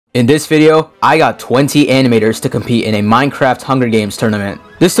In this video, I got 20 animators to compete in a Minecraft Hunger Games tournament.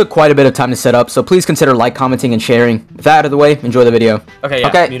 This took quite a bit of time to set up, so please consider like, commenting, and sharing. With that out of the way, enjoy the video. Okay,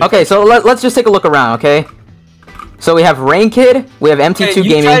 yeah, okay, so let's just take a look around, okay? So we have Rain Kid, we have MT2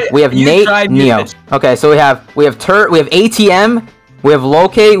 Gaming, we have Nate, Neo. Okay, so we have ATM, we have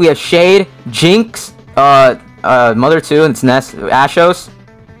Loki, we have Shade, Jinx, Mother 2, and it's Nest, Ashos.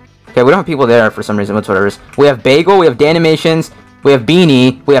 Okay, we don't have people there for some reason, whatever it is. We have Bagel, we have Danimations, we have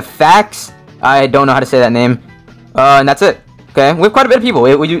Beanie, we have Fax, I don't know how to say that name, and that's it. Okay, we have quite a bit of people.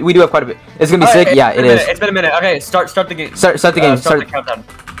 We do have quite a bit. It's gonna be sick. Yeah, it is. It's been a minute. Okay, start the game. Start the game. Start the countdown.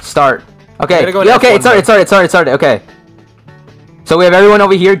 Start. Okay. Yeah, okay, it started. Okay. So we have everyone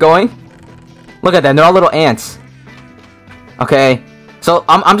over here going. Look at them. They're all little ants. Okay. So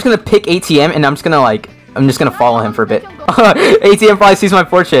I'm just gonna pick ATM and I'm just gonna follow him for a bit. ATM probably sees my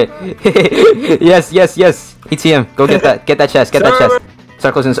portrait. yes. ATM, go get that. Get that chest.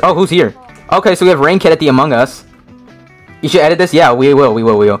 Start closing this. Oh, who's here? Okay, so we have Rain Kid at the Among Us. You should edit this? Yeah, we will.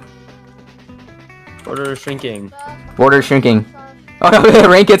 Border shrinking. Oh no,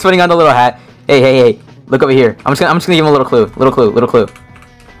 Rain Kid's putting on the little hat. Hey. Look over here. I'm just gonna give him a little clue. Hold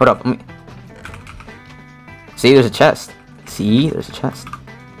up. See, there's a chest.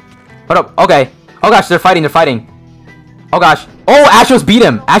 Hold up. Okay. Oh gosh, they're fighting. Oh gosh. Oh, Ashos beat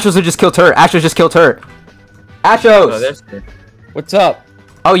him. Ashos just killed her. Ashos. Oh, what's up?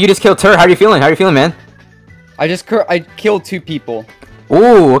 Oh, you just killed her. How are you feeling, man? I killed 2 people.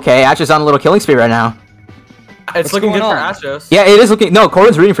 Ooh, okay. Ashos on a little killing spree right now. It's looking good for Ashos. Yeah, it is looking. No,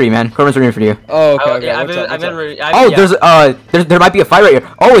 Corbin's rooting for you, man. Oh, okay. Yeah, there might be a fight right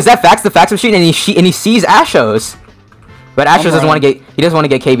here. Oh, is that Fax, the fax machine? And he sees Ashos, but Ashos doesn't want to get. He doesn't want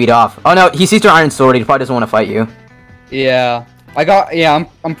to get KB'd off. Oh no, he sees your iron sword. He probably doesn't want to fight you. Yeah,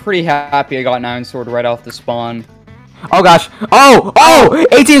 I'm pretty happy I got an iron sword right off the spawn. Oh gosh. Oh!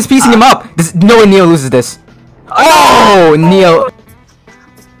 AT is piecing him up. No way Neo loses this. Oh, Neo.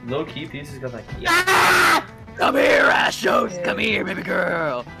 Low key pieces got like. Yeah. Come here, Ashos. Yeah. Come here, baby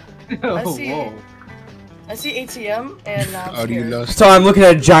girl. I see ATM and how do you know? So I'm looking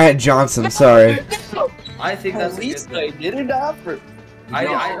at Giant Johnson. Sorry. I think that's at least I didn't offer. I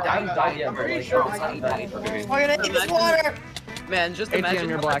haven't died yet, but like, sure, I'm gonna eat this water. Man, just imagine. ATM,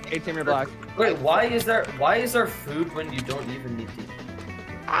 you're black. Wait, why is there food when you don't even need to?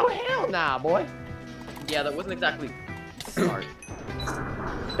 Oh hell nah, boy. Yeah, that wasn't exactly smart.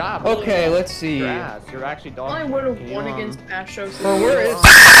 Stop. Okay, let's see. You're actually dog. I would have won against Ashos. Well, where is?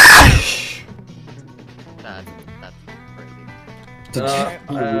 That's crazy.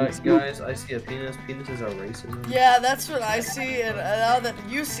 Guys, I see a penis. Penises are racism. Yeah, that's what I see, and now that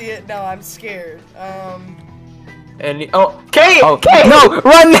you see it, now I'm scared. And Kate! Oh, Kate! No,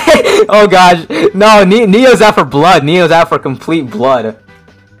 run! Oh gosh, no, Neo's out for blood. Neo's out for complete blood.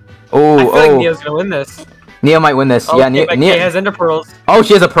 Oh, I feel like Neo's gonna win this. Neo might win this. Oh, yeah, Neo has ender pearls. Oh,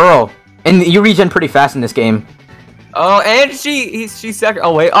 she has a pearl, and you regen pretty fast in this game. Oh, and she's second.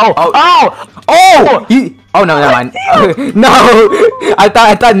 Oh wait. Oh, no, never mind. No, I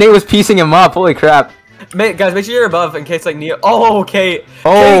thought Nate was piecing him up. Holy crap! Guys, make sure you're above in case like Neo. Oh, Kate.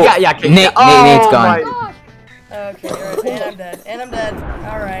 Oh, Kate. Nate's gone. Okay, alright, and I'm dead.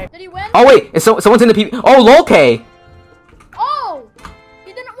 Alright. Did he win? Oh wait, someone's in the PvP. Oh, Loki. Oh,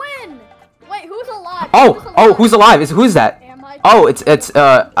 he didn't win. Wait, who's alive? Who's alive? Who's that? Oh, it's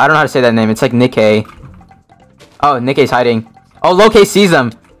I don't know how to say that name. It's like Nikkei. Oh, Nikkei's hiding. Oh, Loki sees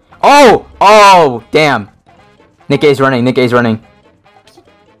them. Oh, damn. Nikkei's running.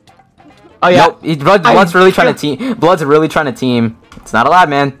 Oh yeah. Nope, Blood's really trying to team. It's not allowed,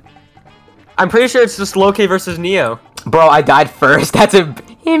 man. I'm pretty sure it's just Loki versus Neo. Bro, I died first. That's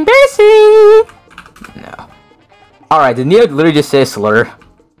embarrassing. No. Alright, did Neo literally just say a slur?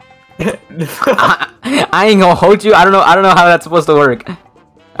 I ain't gonna hold you. I don't know how that's supposed to work.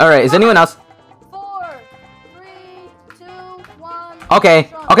 Alright, is anyone else? 4, 3, 2, 1.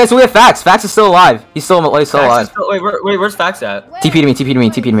 Okay, so we have Fax. Fax is still alive. He's still alive. Wait, where's Fax at? TP to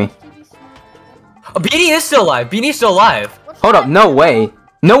me. Oh, Beanie is still alive. Hold up, no way.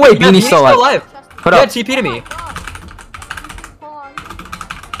 Beanie's still alive. Hold up. TP to me.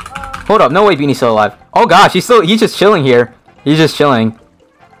 Hold up, no way Beanie's still alive. Oh gosh, he's just chilling here.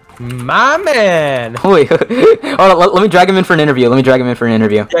 My man. Wait, hold on, let me drag him in for an interview. Yeah, drag him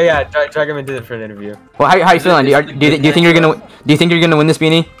into it for an interview. Well, how you feeling? Do you think you're gonna win this,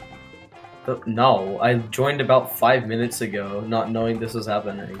 Beanie? No, I joined about 5 minutes ago, not knowing this was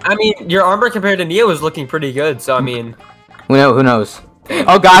happening. I mean, your armor compared to Neo is looking pretty good, so I mean, who knows?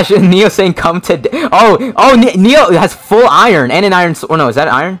 Oh gosh, Neo's saying come to. Neo has full iron and an iron sword. Oh no, is that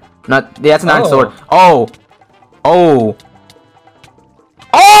iron? Not. Yeah, that's an iron sword. Oh.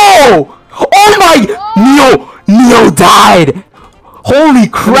 Neo died! Holy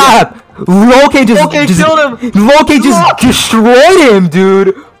crap! Loki just killed him! Loki just destroyed him,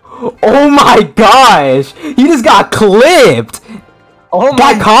 dude! Oh my gosh! He just got clipped! Oh my...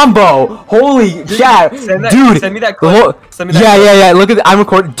 That combo! Holy chat! Dude! Send me that clip. Yeah, look at I'm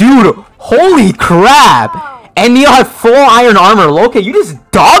recording. Dude! Holy crap! And Neo had full iron armor. Loki, you just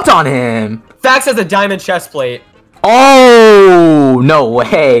dogged on him! Fax has a diamond chest plate. Oh! No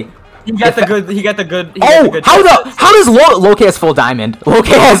way! He got the good. How does Loki has full diamond?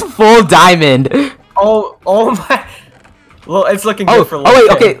 Loki has full diamond. Oh my. Well, it's looking good for Loki.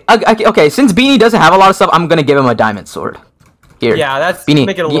 Oh wait, okay. Since Beanie doesn't have a lot of stuff, I'm gonna give him a diamond sword. Here. Yeah, that's Beanie.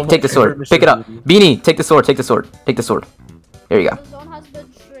 Make it a little Take the sword. Pick it up. Beanie, take the sword. Take the sword. Take the sword. There you go.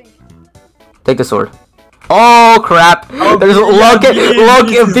 Take the sword. Oh crap! Oh, there's Loki,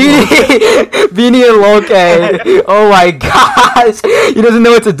 Beanie and Loki. Oh my gosh! He doesn't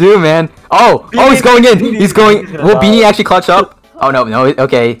know what to do, man. Oh, he's going in. He's going. Will Beanie actually clutch up? Oh no,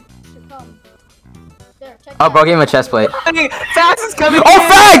 okay. Oh, bro, gave him a chest plate. Fax is coming. Oh,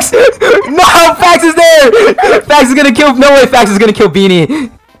 Fax! No, Fax is there. Fax is gonna kill. No way, Fax is gonna kill Beanie.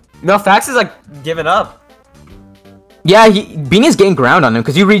 No, Fax is like giving up. Yeah, Beanie's getting ground on him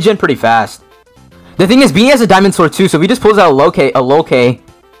because you regen pretty fast. The thing is, Beanie has a diamond sword too, so if he just pulls out a Loki,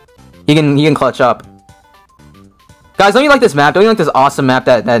 he can clutch up. Guys, don't you like this map? Don't you like this awesome map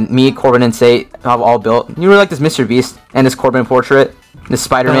that me, Corbin, and Seyt have all built? You really like this Mr. Beast and this Corbin portrait, this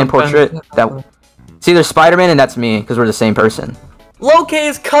Spider-Man portrait. See, there's Spider-Man and that's me because we're the same person. Loki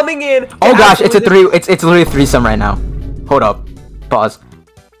is coming in. Oh gosh, it's literally a threesome right now. Hold up, pause.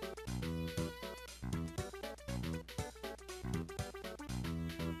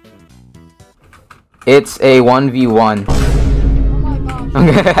 It's a 1v1. Oh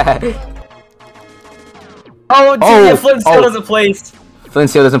my god. Oh, Flint and Steel doesn't place. Flint and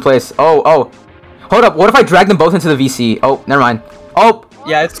Steel doesn't place. Oh. Hold up, what if I drag them both into the VC? Oh, never mind. Oh!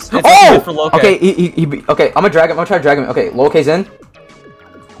 Yeah, it's good for Loki. Okay, okay, I'm gonna drag him. I'm gonna try to drag him. Okay, Loki's in.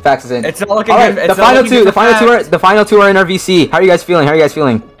 Fax is in. It's not looking good. It's the final two are in our VC. How are you guys feeling?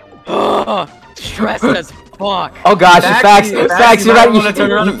 Stressed as fuck. Oh gosh, Fax, you're right.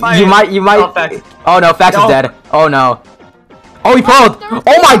 You might. Oh no, Fax is dead. Oh no. Oh, he pulled.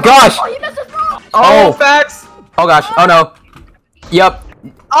 Oh my gosh. Oh, Fax. Oh gosh. Oh no. Yep.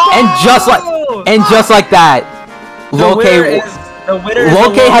 And just like that,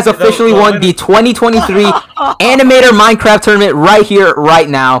 Loki has officially won the 2023 Animator Minecraft Tournament right here, right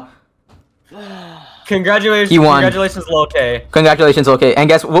now. Congratulations! He won. Congratulations, Loki. Congratulations, Loki. And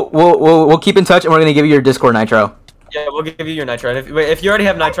guess we'll keep in touch, and we're gonna give you your Discord Nitro. Yeah, we'll give you your Nitro. And if you already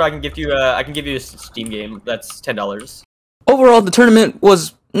have Nitro, I can give you a Steam game. That's $10. Overall, the tournament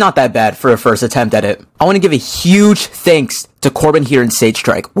was not that bad for a first attempt at it. I want to give a huge thanks to KorbinHere and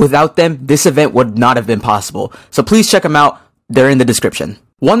SeytStrike. Without them, this event would not have been possible. So please check them out. They're in the description.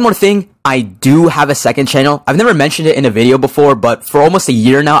 One more thing, I do have a second channel. I've never mentioned it in a video before, but for almost a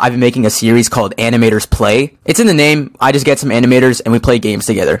year now, I've been making a series called Animators Play. It's in the name. I just get some animators and we play games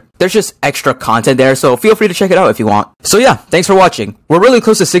together. There's just extra content there, so feel free to check it out if you want. So yeah, thanks for watching. We're really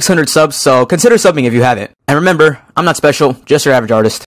close to 600 subs, so consider subbing if you haven't. And remember, I'm not special, just your average artist.